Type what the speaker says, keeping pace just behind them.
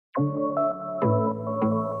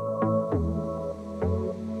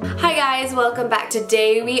Hi guys, welcome back.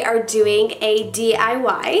 Today we are doing a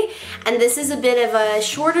DIY, and this is a bit of a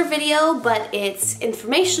shorter video, but it's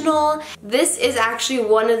informational. This is actually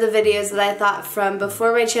one of the videos that I thought from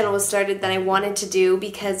before my channel was started that I wanted to do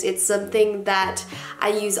because it's something that I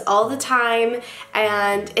use all the time,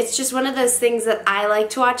 and it's just one of those things that I like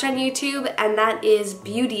to watch on YouTube, and that is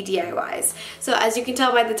beauty DIYs. So as you can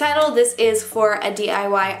tell by the title, this is for a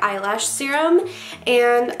DIY eyelash serum,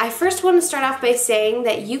 and I first want to start off by saying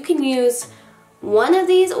that you can use one of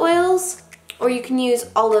these oils or you can use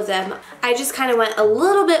all of them. I just kind of went a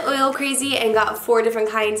little bit oil crazy and got 4 different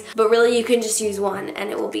kinds, but really you can just use one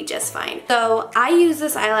and it will be just fine. So I use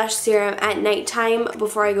this eyelash serum at nighttime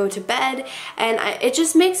before I go to bed, and it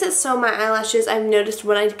just makes it so my eyelashes, I've noticed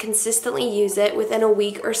when I consistently use it within a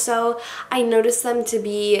week or so, I notice them to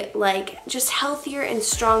be like just healthier and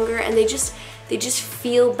stronger, and they just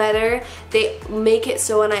feel better. They make it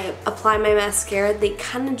so when I apply my mascara, they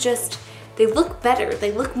kind of just, they look better.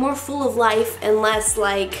 They look more full of life and less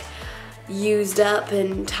like used up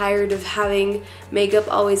and tired of having makeup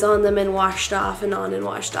always on them and washed off and on and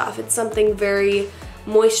washed off. It's something very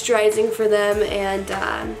moisturizing for them,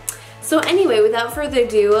 and so anyway, without further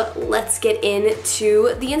ado, let's get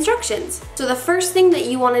into the instructions. So the first thing that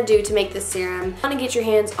you want to do to make this serum, you want to get your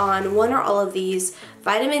hands on one or all of these: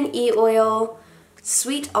 vitamin E oil,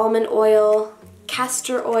 sweet almond oil,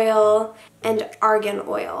 castor oil, and argan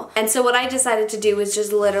oil. And so what I decided to do was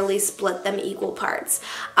just literally split them equal parts.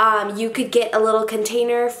 You could get a little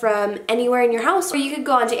container from anywhere in your house, or you could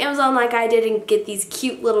go onto Amazon like I did and get these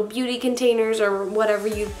cute little beauty containers or whatever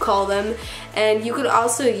you call them. And you could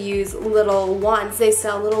also use little wands. They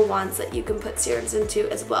sell little wands that you can put serums into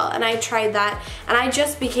as well. And I tried that, and I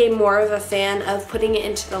just became more of a fan of putting it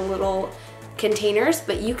into the little containers,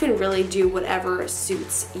 but you can really do whatever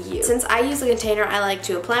suits you. Since I use a container, I like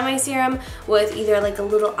to apply my serum with either like a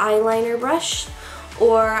little eyeliner brush,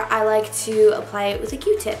 or I like to apply it with a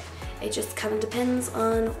Q-tip. It just kind of depends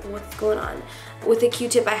on what's going on. With a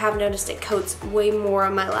Q-tip, I have noticed it coats way more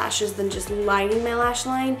on my lashes than just lining my lash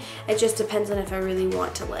line. It just depends on if I really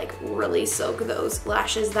want to like really soak those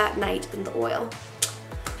lashes that night in the oil.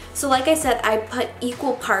 So like I said, I put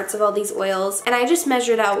equal parts of all these oils, and I just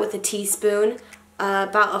measured out with a teaspoon,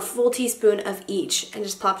 about a full teaspoon of each, and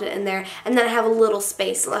just plopped it in there. And then I have a little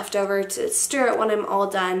space left over to stir it when I'm all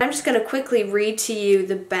done. I'm just going to quickly read to you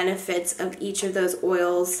the benefits of each of those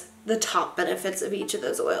oils, the top benefits of each of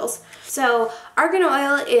those oils. So argan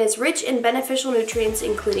oil is rich in beneficial nutrients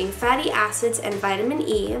including fatty acids and vitamin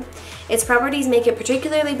E. Its properties make it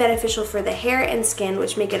particularly beneficial for the hair and skin,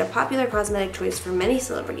 which make it a popular cosmetic choice for many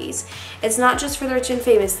celebrities. It's not just for the rich and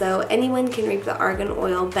famous though. Anyone can reap the argan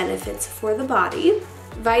oil benefits for the body.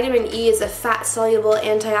 Vitamin E is a fat-soluble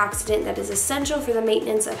antioxidant that is essential for the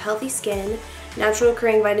maintenance of healthy skin. Natural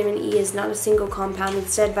occurring vitamin E is not a single compound.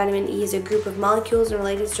 Instead, vitamin E is a group of molecules and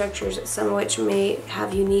related structures, some of which may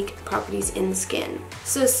have unique properties in the skin.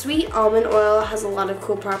 So sweet almond oil has a lot of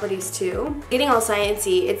cool properties too. Getting all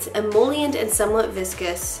sciencey, it's emollient and somewhat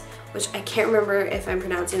viscous, which I can't remember if I'm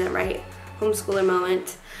pronouncing that right. Homeschooler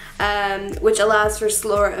moment. Which allows for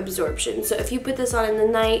slower absorption. So if you put this on in the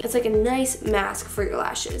night, it's like a nice mask for your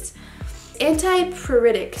lashes.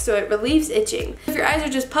 Antipruritic, so it relieves itching. If your eyes are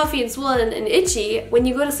just puffy and swollen and itchy, when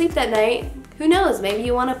you go to sleep that night, who knows, maybe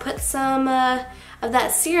you want to put some of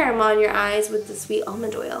that serum on your eyes with the sweet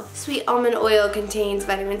almond oil. Sweet almond oil contains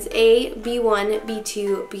vitamins A, B1,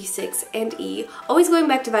 B2, B6, and E. Always going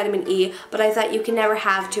back to vitamin E, but I thought you can never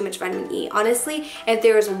have too much vitamin E. Honestly, if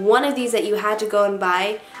there was one of these that you had to go and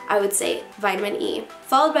buy, I would say vitamin E.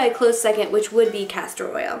 Followed by a close second, which would be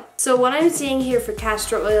castor oil. So what I'm seeing here for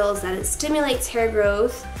castor oil is that it stimulates hair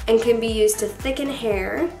growth and can be used to thicken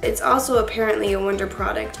hair. It's also apparently a wonder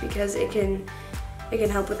product because it can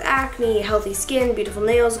help with acne, healthy skin, beautiful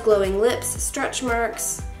nails, glowing lips, stretch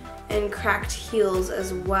marks, and cracked heels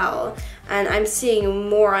as well. And I'm seeing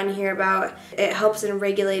more on here about it helps in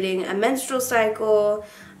regulating a menstrual cycle.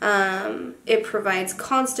 It provides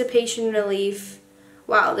constipation relief.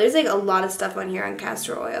 Wow, there's like a lot of stuff on here on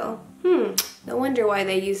castor oil. No wonder why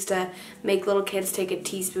they used to make little kids take a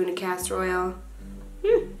teaspoon of castor oil.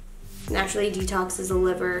 Naturally detoxes the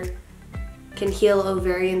liver. Can heal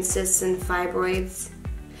ovarian cysts and fibroids.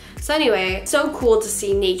 So anyway, so cool to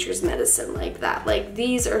see nature's medicine like that. Like,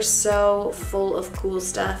 these are so full of cool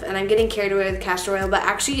stuff, and I'm getting carried away with castor oil, but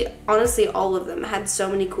actually, honestly, all of them had so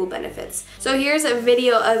many cool benefits. So here's a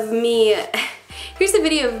video of me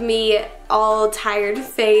all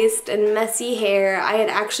tired-faced and messy hair. I had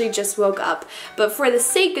actually just woke up, but for the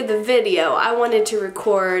sake of the video, I wanted to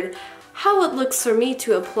record how it looks for me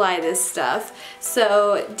to apply this stuff.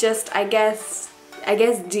 So just, I guess, I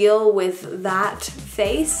guess, deal with that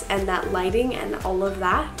face and that lighting and all of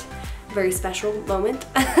that. Very special moment.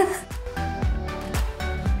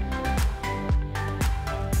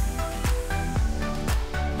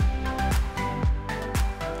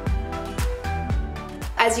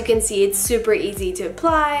 As you can see, it's super easy to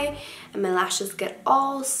apply, and my lashes get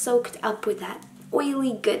all soaked up with that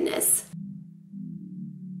oily goodness.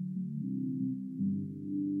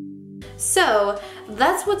 So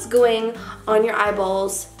that's what's going on your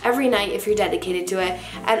eyeballs every night if you're dedicated to it,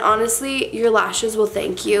 and honestly, your lashes will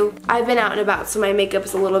thank you. I've been out and about, so my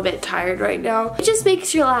makeup's a little bit tired right now. It just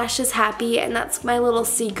makes your lashes happy, and that's my little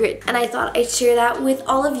secret, and I thought I'd share that with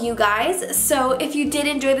all of you guys. So if you did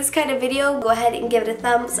enjoy this kind of video, go ahead and give it a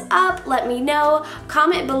thumbs up, let me know.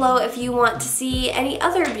 Comment below if you want to see any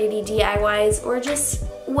other beauty DIYs or just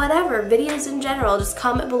whatever, videos in general. Just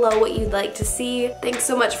comment below what you'd like to see. Thanks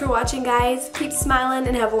so much for watching, guys. Keep smiling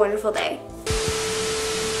and have a wonderful day.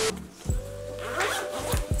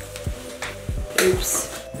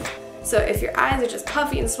 Oops. So if your eyes are just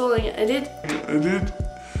puffy and swollen, I did.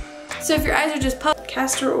 So if your eyes are just puffy,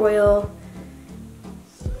 castor oil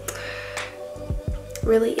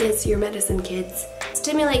really is your medicine, kids.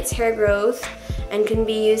 Stimulates hair growth and can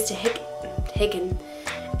be used to thicken.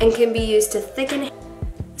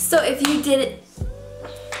 So if you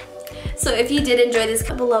did enjoy this,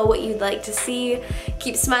 comment below what you'd like to see.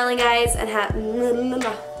 Keep smiling, guys, and have